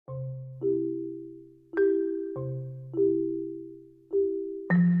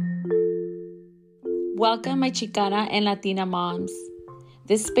Welcome, my Chicana and Latina moms.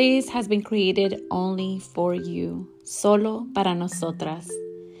 This space has been created only for you, solo para nosotras,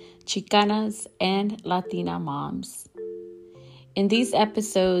 Chicanas and Latina moms. In these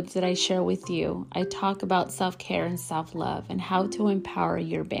episodes that I share with you, I talk about self-care and self-love and how to empower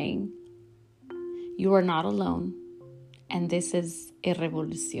your being. You are not alone, and this is a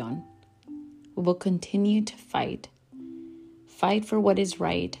revolución. We will continue to fight for what is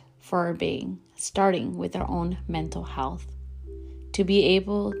right for our being, starting with our own mental health, to be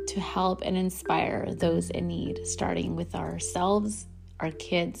able to help and inspire those in need, starting with ourselves, our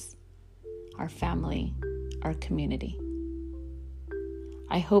kids, our family, our community.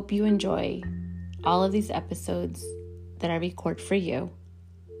 I hope you enjoy all of these episodes that I record for you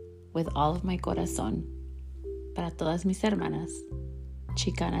with all of my corazón para todas mis hermanas,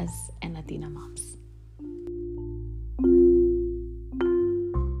 Chicanas and Latina moms.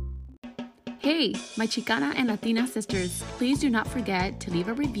 Hey, my Chicana and Latina sisters, please do not forget to leave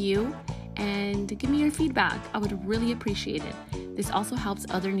a review and give me your feedback. I would really appreciate it. This also helps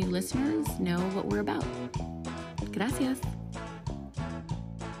other new listeners know what we're about. Gracias.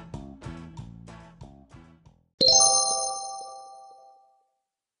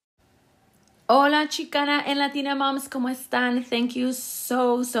 Hola, Chicana and Latina moms, ¿cómo están? Thank you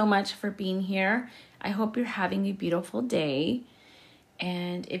so much for being here. I hope you're having a beautiful day.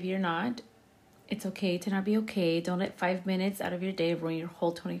 And if you're not, it's okay to not be okay. Don't let 5 minutes out of your day ruin your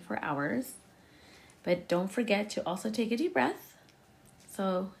whole 24 hours. But don't forget to also take a deep breath.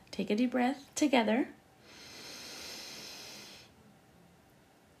 So take a deep breath together.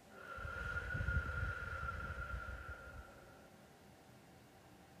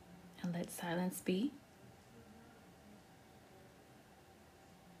 And let silence be.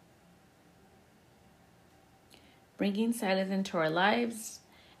 Bringing silence into our lives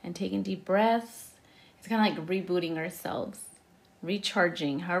and taking deep breaths. It's kind of like rebooting ourselves,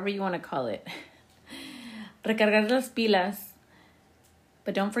 recharging, however you want to call it. Recargar las pilas.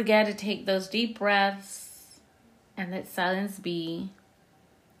 But don't forget to take those deep breaths and let silence be.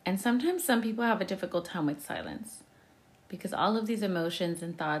 And sometimes some people have a difficult time with silence because all of these emotions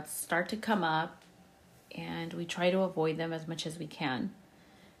and thoughts start to come up and we try to avoid them as much as we can.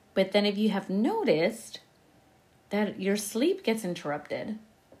 But then if you have noticed that your sleep gets interrupted,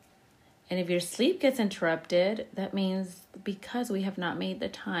 and if your sleep gets interrupted, that means because we have not made the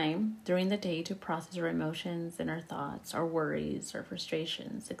time during the day to process our emotions and our thoughts, our worries, our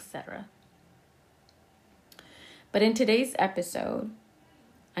frustrations, etc. But in today's episode,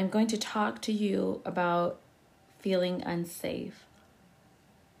 I'm going to talk to you about feeling unsafe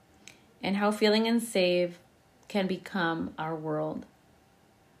and how feeling unsafe can become our world.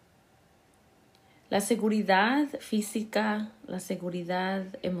 La seguridad física, la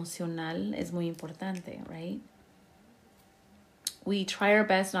seguridad emocional es muy importante, right? We try our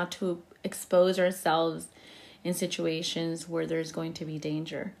best not to expose ourselves in situations where there's going to be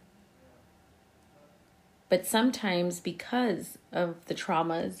danger. But sometimes because of the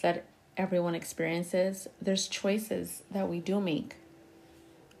traumas that everyone experiences, there's choices that we do make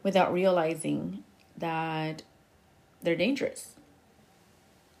without realizing that they're dangerous.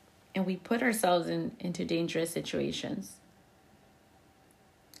 And we put ourselves into dangerous situations.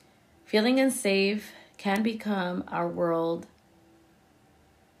 Feeling unsafe can become our world,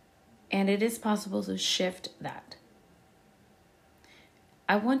 and it is possible to shift that.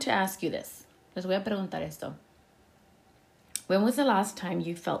 I want to ask you this. Les voy a preguntar esto. When was the last time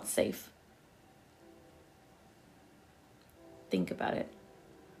you felt safe? Think about it.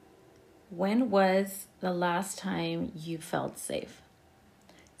 When was the last time you felt safe?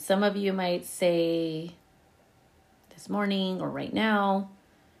 Some of you might say this morning or right now,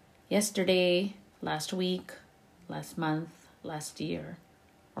 yesterday, last week, last month, last year,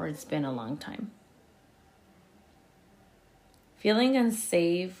 or it's been a long time. Feeling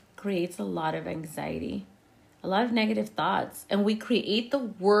unsafe creates a lot of anxiety, a lot of negative thoughts, and we create the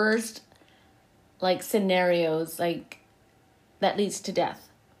worst scenarios that leads to death.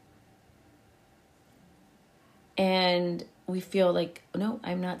 And we feel like, no,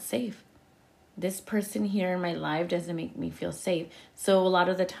 I'm not safe. This person here in my life doesn't make me feel safe. So a lot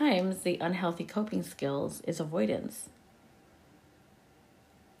of the times, the unhealthy coping skills is avoidance.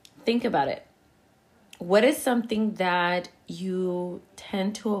 Think about it. What is something that you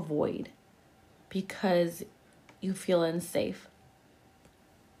tend to avoid because you feel unsafe?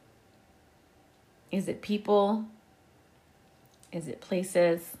 Is it people? Is it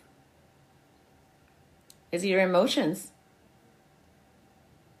places? Is it your emotions?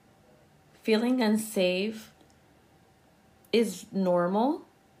 Feeling unsafe is normal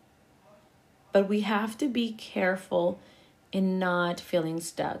But we have to be careful in not feeling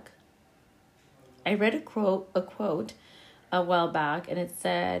stuck. I read a quote a while back, and it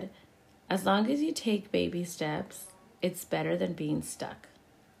said, as long as you take baby steps, it's better than being stuck.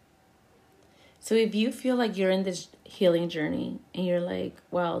 So if you feel like you're in this healing journey and you're like,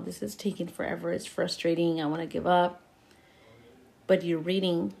 well, this is taking forever, it's frustrating, I want to give up, but you're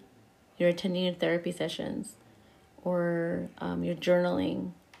reading, you're attending your therapy sessions, or you're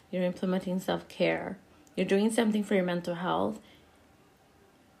journaling, you're implementing self-care, you're doing something for your mental health,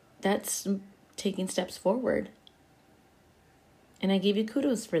 that's taking steps forward. And I give you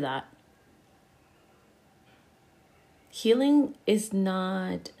kudos for that. Healing is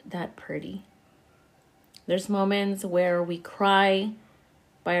not that pretty. There's moments where we cry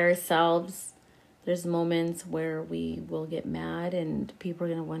by ourselves. There's moments where we will get mad and people are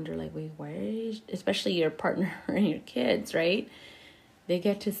going to wonder, like, wait, why are you, especially your partner and your kids, right? They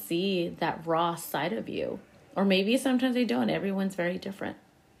get to see that raw side of you. Or maybe sometimes they don't. Everyone's very different.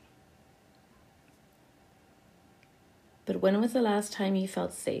 But when was the last time you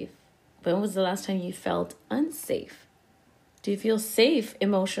felt safe? When was the last time you felt unsafe? Do you feel safe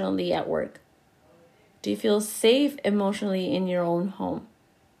emotionally at work? Do you feel safe emotionally in your own home?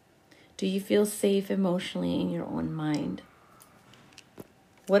 Do you feel safe emotionally in your own mind?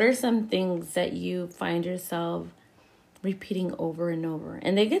 What are some things that you find yourself repeating over and over?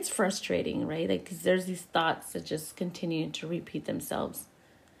 And it gets frustrating, right? Like, 'cause there's these thoughts that just continue to repeat themselves.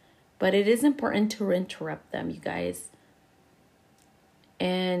 But it is important to interrupt them, you guys.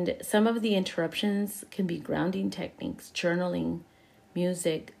 And some of the interruptions can be grounding techniques, journaling,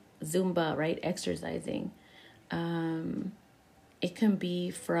 music, Zumba, right? Exercising. It can be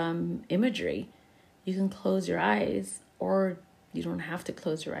from imagery. You can close your eyes, or you don't have to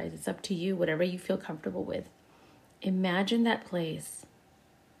close your eyes. It's up to you, whatever you feel comfortable with. Imagine that place.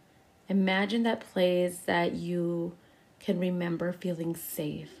 Imagine that place that you can remember feeling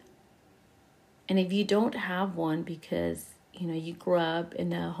safe. And if you don't have one because, you grew up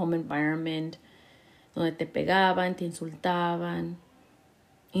in a home environment donde te pegaban, te insultaban,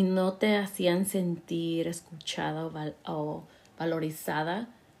 y no te hacían sentir escuchada o valorizada,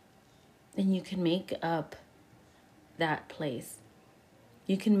 then you can make up that place.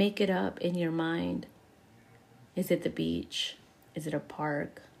 You can make it up in your mind. Is it the beach? Is it a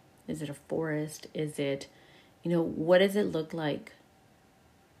park? Is it a forest? Is it, what does it look like?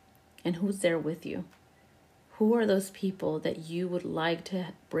 And who's there with you? Who are those people that you would like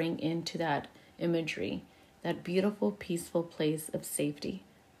to bring into that imagery, that beautiful, peaceful place of safety?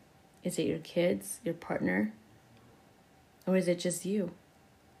 Is it your kids, your partner, or is it just you?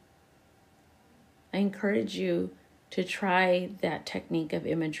 I encourage you to try that technique of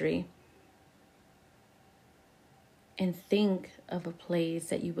imagery and think of a place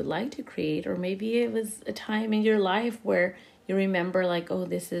that you would like to create, or maybe it was a time in your life where you remember, like, oh,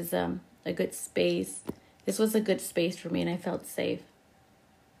 this is a good space. This was a good space for me and I felt safe.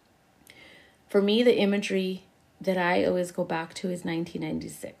 For me, the imagery that I always go back to is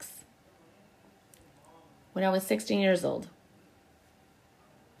 1996. When I was 16 years old.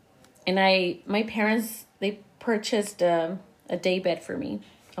 And my parents, they purchased a day bed for me.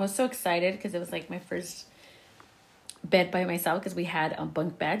 I was so excited because it was like my first bed by myself, because we had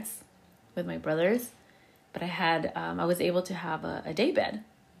bunk beds with my brothers. But I was able to have a day bed.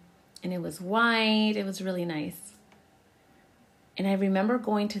 And it was white. It was really nice. And I remember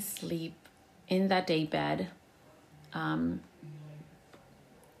going to sleep in that day bed at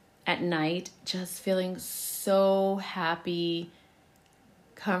night, just feeling so happy,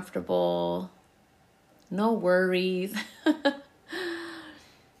 comfortable, no worries.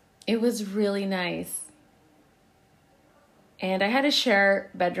 It was really nice. And I had to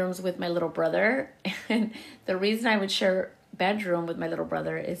share bedrooms with my little brother. And the reason I would share bedroom with my little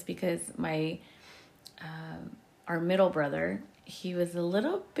brother is because our middle brother, he was a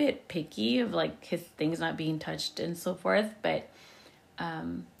little bit picky of like his things not being touched and so forth. But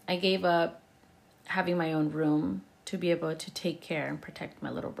I gave up having my own room to be able to take care and protect my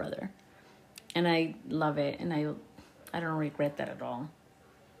little brother. And I love it. And I don't regret that at all.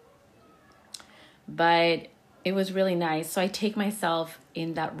 But it was really nice. So I take myself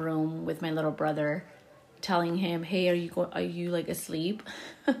in that room with my little brother, telling him, hey, are you like asleep?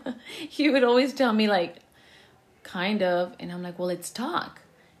 He would always tell me like, kind of. And I'm like, well, let's talk.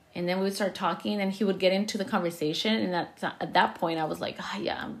 And then we would start talking and he would get into the conversation. And at that point I was like,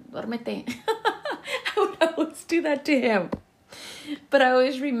 yeah, duérmete. I would always do that to him. But I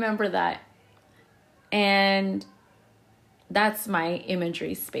always remember that. And that's my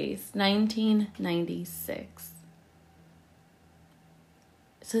imagery space, 1996.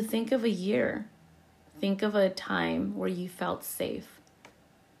 So think of a year. Think of a time where you felt safe.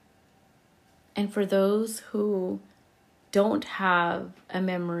 And for those who don't have a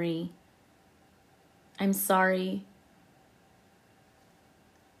memory, I'm sorry.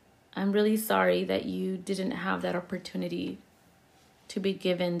 I'm really sorry that you didn't have that opportunity to be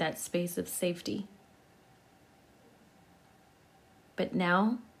given that space of safety. But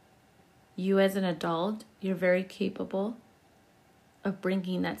now, you as an adult, you're very capable of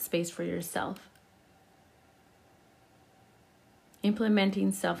bringing that space for yourself.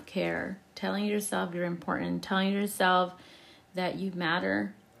 Implementing self-care, telling yourself you're important, telling yourself that you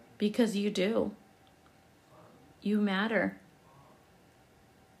matter, because you do. You matter.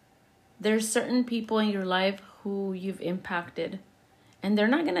 There's certain people in your life who you've impacted, and they're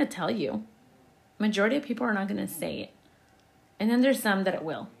not going to tell you. Majority of people are not going to say it. And then there's some that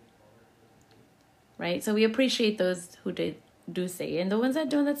will. Right? So we appreciate those who do say it, and the ones that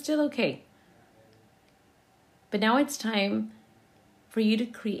don't, that's still okay. But now it's time for you to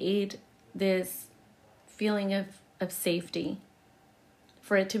create this feeling of safety,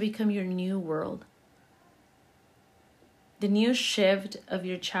 for it to become your new world. The new shift of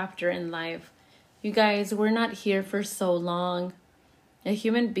your chapter in life. You guys, we're not here for so long. A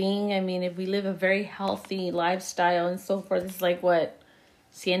human being, I mean, if we live a very healthy lifestyle and so forth, it's like what?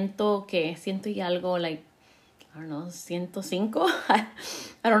 Ciento y algo, like, I don't know, 105?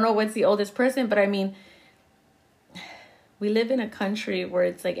 I don't know what's the oldest person, but I mean, we live in a country where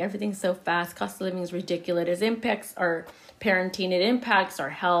it's like everything's so fast. Cost of living is ridiculous. It impacts our parenting. It impacts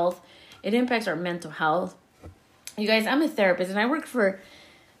our health. It impacts our mental health. You guys, I'm a therapist, and I work for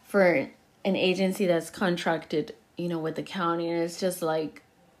an agency that's contracted, with the county. And it's just like,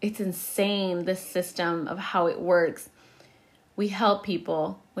 it's insane, this system of how it works. We help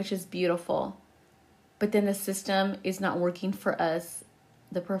people, which is beautiful. But then the system is not working for us,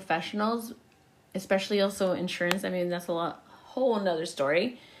 the professionals, especially also insurance. I mean, that's whole another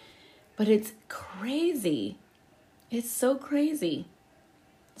story. But it's crazy. It's so crazy.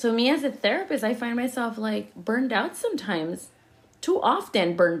 So me as a therapist, I find myself like burned out sometimes. Too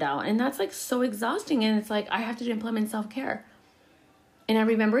often burned out. And that's like so exhausting. And it's like, I have to implement self-care. And I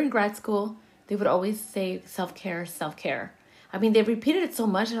remember in grad school, they would always say self-care, self-care. I mean, they repeated it so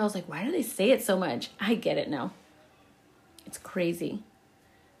much and I was like, why do they say it so much? I get it now. It's crazy.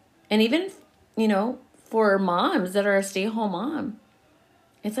 And even, for moms that are a stay-at-home mom,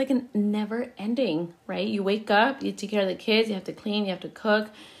 it's like a never ending, right? You wake up, you take care of the kids, you have to clean, you have to cook,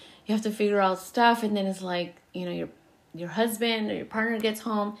 you have to figure out stuff. And then it's like, your husband or your partner gets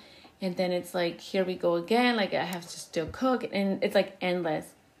home, and then it's like, here we go again. Like, I have to still cook, and it's like endless.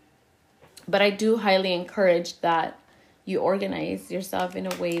 But I do highly encourage that you organize yourself in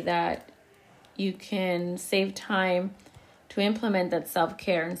a way that you can save time to implement that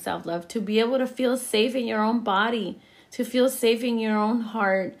self-care and self-love, to be able to feel safe in your own body, to feel safe in your own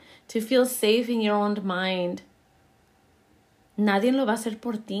heart, to feel safe in your own mind. Nadie lo va a hacer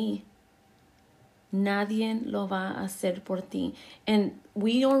por ti. Nadie lo va a hacer por ti. And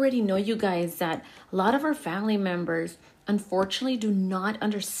we already know, you guys, that a lot of our family members, unfortunately, do not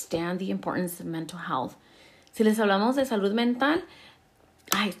understand the importance of mental health. Si les hablamos de salud mental,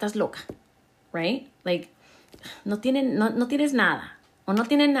 ay, estás loca, right? Like, no tienes nada, or no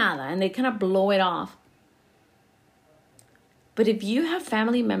tienen nada, and they kind of blow it off. But if you have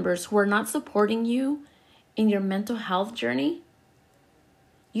family members who are not supporting you in your mental health journey,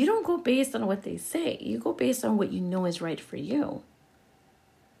 you don't go based on what they say. You go based on what you know is right for you.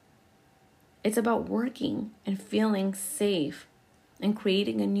 It's about working and feeling safe and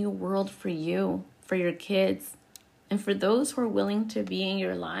creating a new world for you, for your kids, and for those who are willing to be in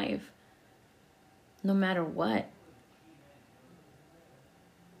your life, no matter what.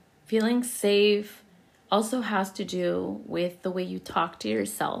 Feeling safe also has to do with the way you talk to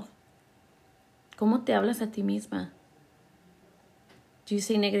yourself. ¿Cómo te hablas a ti misma? Do you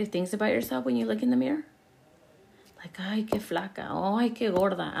say negative things about yourself when you look in the mirror? Like, ay, qué flaca. Oh, ay, qué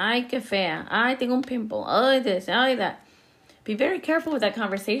gorda. Ay, qué fea. Ay, tengo un pimple. Ay, this. Ay, that. Be very careful with that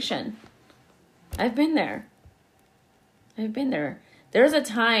conversation. I've been there. There was a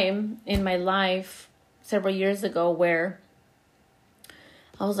time in my life several years ago where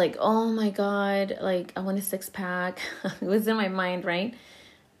I was like, oh my God, like, I want a six-pack. It was in my mind, right?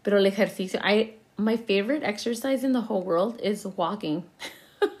 Pero el ejercicio, my favorite exercise in the whole world is walking.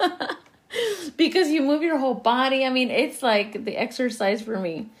 Because you move your whole body. I mean, it's like the exercise for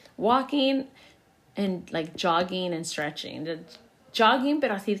me. Walking and like jogging and stretching. Jogging,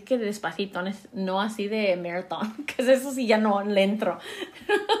 pero así que despacito, no así de marathon, because eso sí ya no le entro.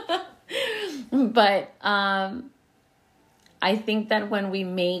 But I think that when we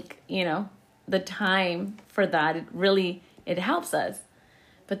make, the time for that, it helps us.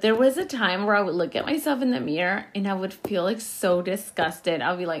 But there was a time where I would look at myself in the mirror and I would feel like so disgusted.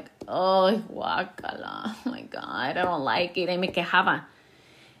 I'll be like, oh, guacala. Oh my God, I don't like it. I me quejaba.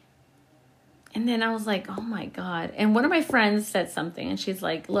 And then I was like, oh my God. And one of my friends said something and she's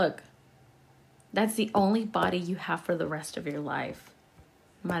like, look, that's the only body you have for the rest of your life.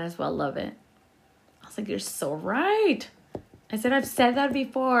 Might as well love it. I was like, you're so right. I said, I've said that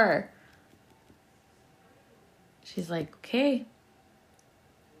before. She's like, okay.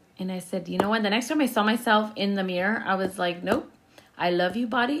 And I said, you know what? The next time I saw myself in the mirror, I was like, nope. I love you,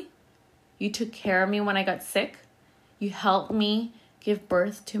 body. You took care of me when I got sick. You helped me give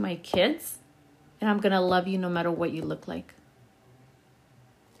birth to my kids. And I'm going to love you no matter what you look like.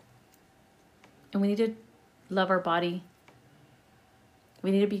 And we need to love our body.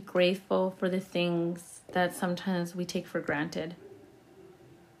 We need to be grateful for the things that sometimes we take for granted.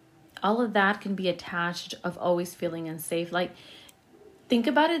 All of that can be attached of always feeling unsafe. Like, think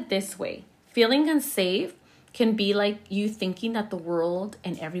about it this way. Feeling unsafe can be like you thinking that the world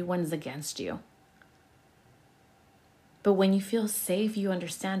and everyone's against you. But when you feel safe, you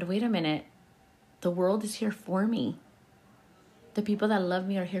understand, wait a minute, the world is here for me. The people that love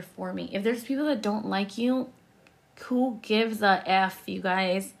me are here for me. If there's people that don't like you, who gives a F, you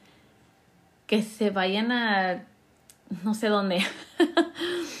guys? Que se vayan a no sé dónde.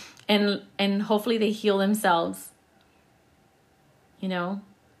 and hopefully they heal themselves.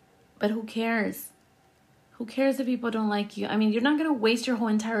 But who cares? Who cares if people don't like you? I mean, you're not going to waste your whole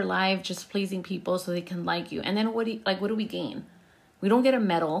entire life just pleasing people so they can like you. And then what do we gain? We don't get a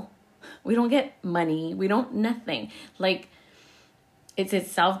medal. We don't get money. We don't nothing. Like,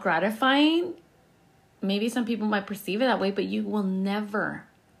 it's self-gratifying. Maybe some people might perceive it that way, but you will never.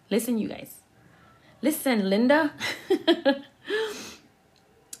 Listen, you guys. Listen, Linda.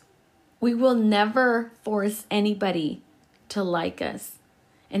 We will never force anybody to like us.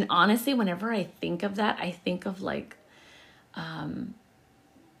 And honestly, whenever I think of that, I think of like,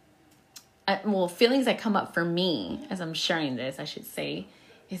 feelings that come up for me as I'm sharing this, I should say,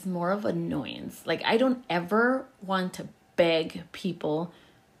 is more of annoyance. Like, I don't ever want to beg people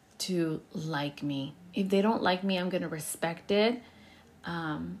to like me. If they don't like me, I'm going to respect it.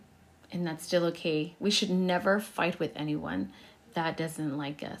 And that's still okay. We should never fight with anyone that doesn't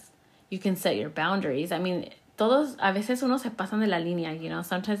like us. You can set your boundaries. I mean, todos, a veces uno se pasan de la línea,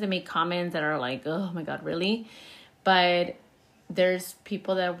 Sometimes they make comments that are like, oh my God, really? But there's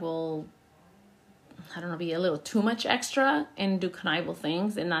people that will, be a little too much extra and do conniving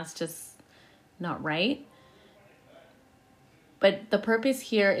things. And that's just not right. But the purpose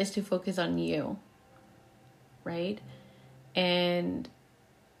here is to focus on you, right? And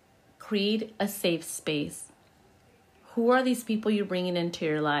create a safe space. Who are these people you're bringing into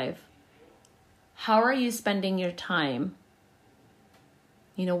your life? How are you spending your time?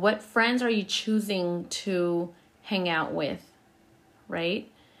 What friends are you choosing to hang out with, right?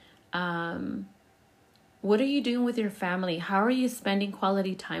 What are you doing with your family? How are you spending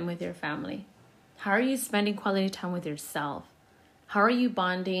quality time with your family? How are you spending quality time with yourself? How are you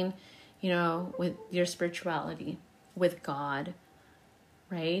bonding, with your spirituality, with God,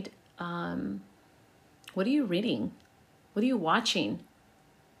 right? What are you reading? What are you watching?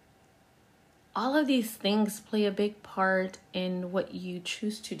 All of these things play a big part in what you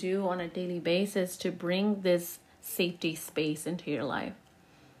choose to do on a daily basis to bring this safety space into your life.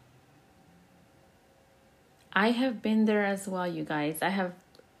 I have been there as well, you guys. I have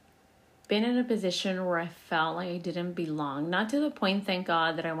been in a position where I felt like I didn't belong. Not to the point, thank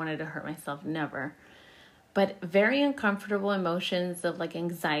God, that I wanted to hurt myself. Never. But very uncomfortable emotions of like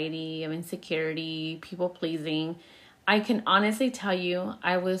anxiety, of insecurity, people pleasing. I can honestly tell you,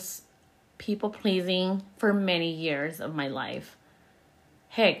 I was people pleasing for many years of my life.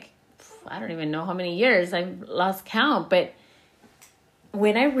 Heck, I don't even know how many years. I've lost count. But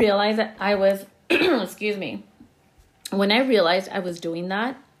when I realized that I was, excuse me, when I realized I was doing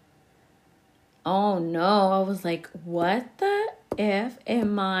that, oh no, I was like, what the F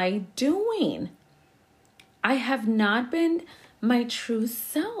am I doing? I have not been my true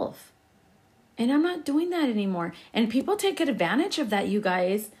self. And I'm not doing that anymore. And people take advantage of that, you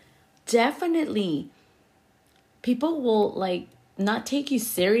guys. Definitely. People will like not take you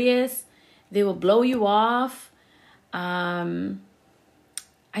serious. They will blow you off. I've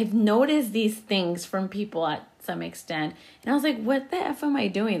noticed these things from people at some extent. And I was like, what the F am I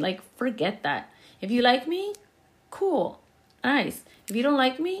doing? Like, forget that. If you like me, cool. Nice. If you don't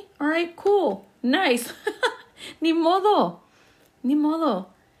like me, all right, cool. Nice. Ni modo. Ni modo.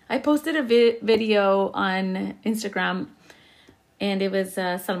 I posted a video on Instagram And it was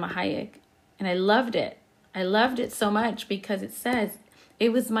Salma Hayek. And I loved it. I loved it so much because it says,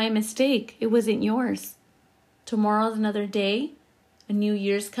 it was my mistake. It wasn't yours. Tomorrow's another day. A new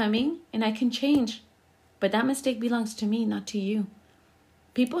year's coming and I can change. But that mistake belongs to me, not to you.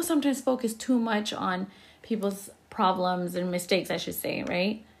 People sometimes focus too much on people's problems and mistakes, I should say,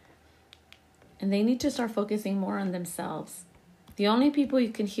 right? And they need to start focusing more on themselves. The only people you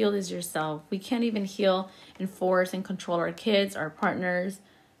can heal is yourself. We can't even heal and force and control our kids, our partners,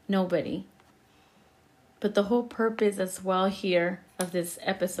 nobody. But the whole purpose as well here of this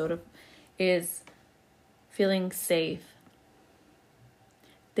episode is feeling safe.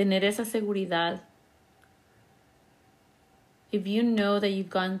 Tener esa seguridad. If you know that you've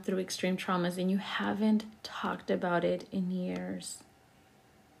gone through extreme traumas and you haven't talked about it in years,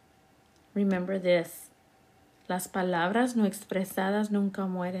 remember this. Las palabras no expresadas nunca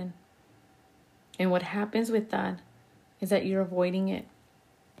mueren. And what happens with that is that you're avoiding it.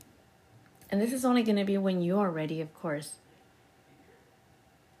 And this is only going to be when you are ready, of course.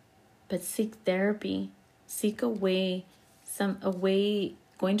 But seek therapy. Seek a way,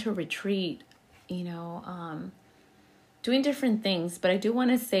 going to a retreat, doing different things. But I do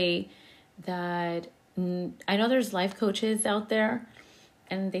want to say that I know there's life coaches out there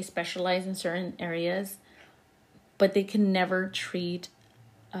and they specialize in certain areas, but they can never treat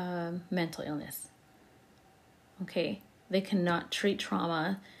mental illness. Okay? They cannot treat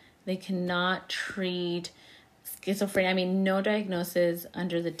trauma. They cannot treat schizophrenia. No diagnosis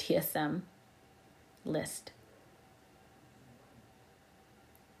under the TSM list.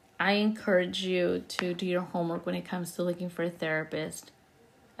 I encourage you to do your homework when it comes to looking for a therapist.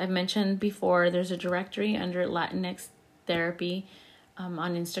 I've mentioned before, there's a directory under Latinx Therapy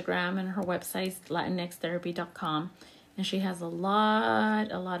on Instagram, and her website's latinxtherapy.com. And she has a lot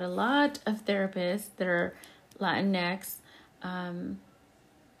of therapists that are Latinx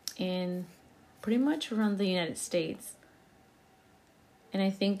in pretty much around the United States. And I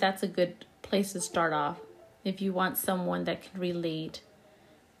think that's a good place to start off if you want someone that can relate,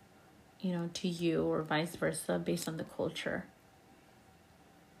 to you or vice versa based on the culture.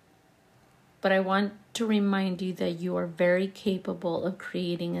 But I want to remind you that you are very capable of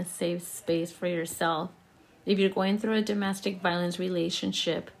creating a safe space for yourself. If you're going through a domestic violence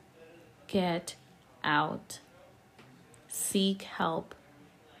relationship, get out. Seek help.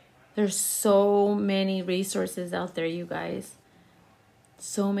 There's so many resources out there, you guys.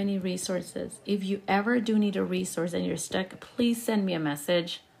 So many resources. If you ever do need a resource and you're stuck, please send me a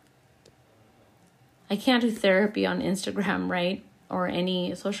message. I can't do therapy on Instagram, right? Or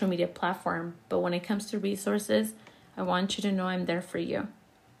any social media platform. But when it comes to resources, I want you to know I'm there for you.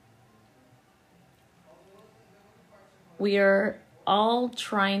 We are all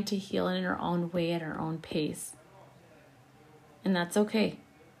trying to heal in our own way at our own pace. And that's okay.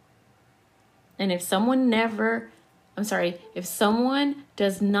 And if someone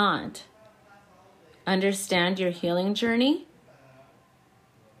does not understand your healing journey,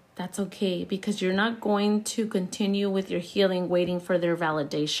 that's okay, because you're not going to continue with your healing waiting for their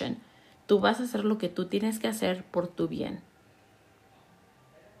validation. Tú vas a hacer lo que tú tienes que hacer por tu bien.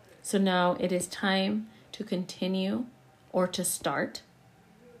 So now it is time to continue or to start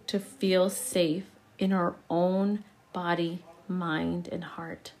to feel safe in our own body, mind, and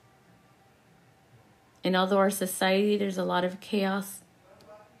heart. And although our society, there's a lot of chaos,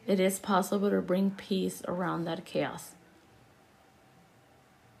 it is possible to bring peace around that chaos.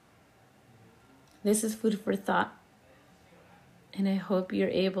 This is food for thought. And I hope you're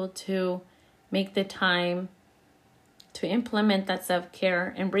able to make the time to implement that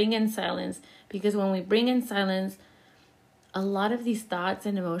self-care and bring in silence. Because when we bring in silence, a lot of these thoughts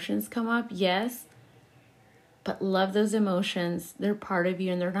and emotions come up, yes. But love those emotions. They're part of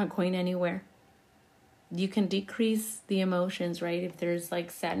you and they're not going anywhere. You can decrease the emotions, right? If there's like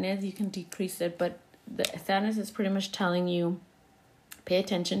sadness, you can decrease it. But the sadness is pretty much telling you, pay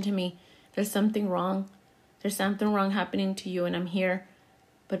attention to me. There's something wrong. There's something wrong happening to you and I'm here.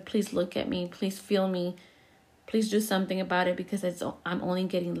 But please look at me. Please feel me. Please do something about it because I'm only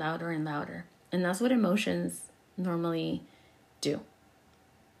getting louder and louder. And that's what emotions normally do.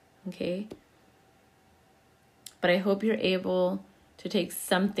 Okay? But I hope you're able to take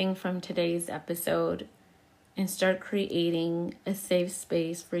something from today's episode and start creating a safe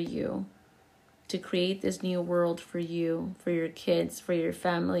space for you, to create this new world for you, for your kids, for your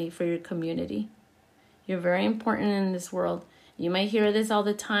family, for your community. You're very important in this world. You might hear this all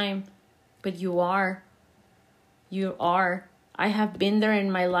the time, but you are. You are. I have been there in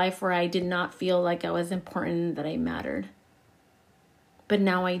my life where I did not feel like I was important and that I mattered. But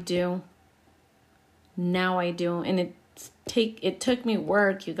now I do. Now I do. And it took me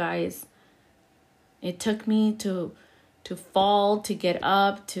work, you guys. It took me to fall, to get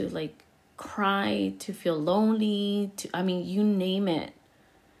up, to like cry, to feel lonely, you name it.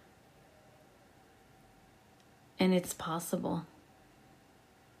 And it's possible.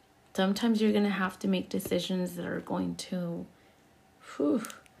 Sometimes you're going to have to make decisions that are going to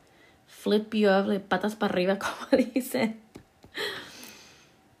flip you up like patas para arriba, como dicen.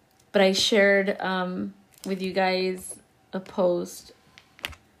 But I shared with you guys a post,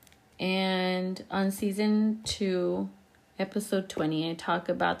 and on season 2, episode 20, I talk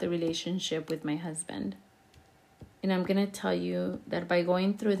about the relationship with my husband. And I'm going to tell you that by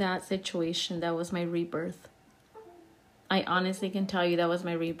going through that situation, that was my rebirth. I honestly can tell you that was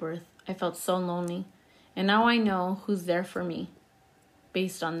my rebirth. I felt so lonely. And now I know who's there for me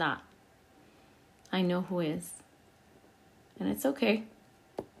based on that. I know who is. And it's okay.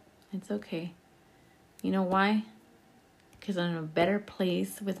 It's okay. You know why? Because I'm in a better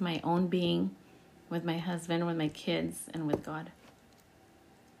place with my own being, with my husband, with my kids, and with God.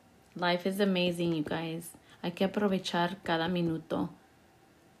 Life is amazing, you guys. Hay que aprovechar cada minuto.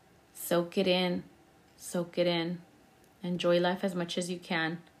 Soak it in. Soak it in. Enjoy life as much as you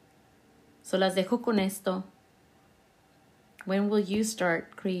can. So las dejo con esto. When will you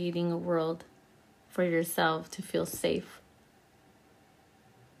start creating a world for yourself to feel safe?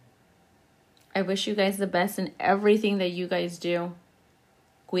 I wish you guys the best in everything that you guys do.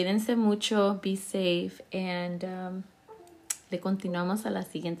 Cuídense mucho, be safe, and le continuamos a la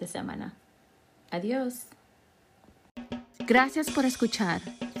siguiente semana. Adiós. Gracias por escuchar.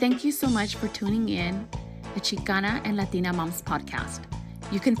 Thank you so much for tuning in the Chicana and Latina Moms podcast.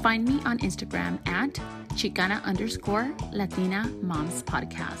 You can find me on Instagram at Chicana_Latina Moms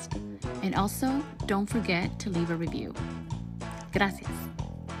podcast. And also, don't forget to leave a review. Gracias.